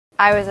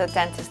I was a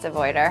dentist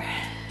avoider.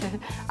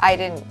 I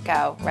didn't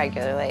go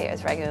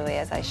as regularly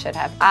as I should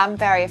have. I'm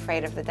very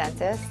afraid of the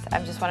dentist.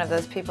 I'm just one of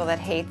those people that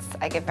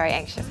I get very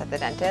anxious at the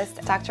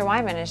dentist. Dr.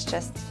 Weinman is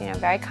just,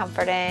 very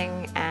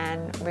comforting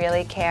and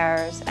really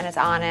cares and is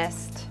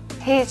honest.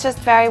 He's just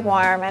very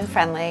warm and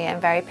friendly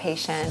and very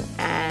patient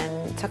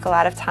and took a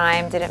lot of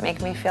time, didn't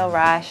make me feel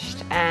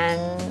rushed,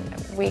 and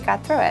we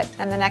got through it.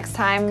 And the next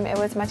time it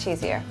was much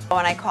easier.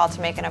 When I call to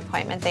make an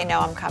appointment, they know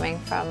I'm coming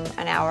from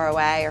an hour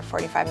away or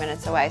 45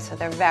 minutes away, so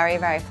they're very,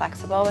 very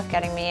flexible with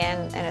getting me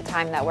in a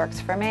time that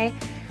works for me.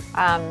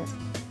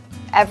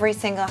 Every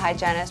single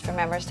hygienist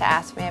remembers to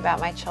ask me about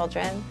my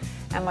children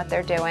and what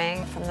they're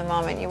doing. From the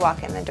moment you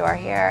walk in the door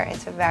here,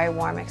 it's a very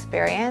warm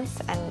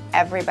experience, and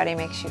everybody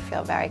makes you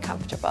feel very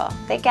comfortable.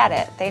 They get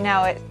it. They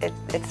know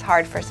it's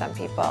hard for some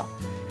people.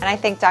 And I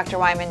think Dr.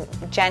 Weinman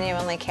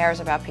genuinely cares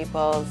about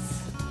people's,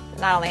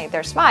 not only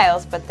their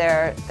smiles, but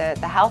the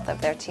health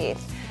of their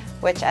teeth,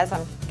 which as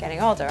I'm getting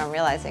older, I'm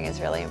realizing is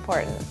really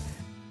important.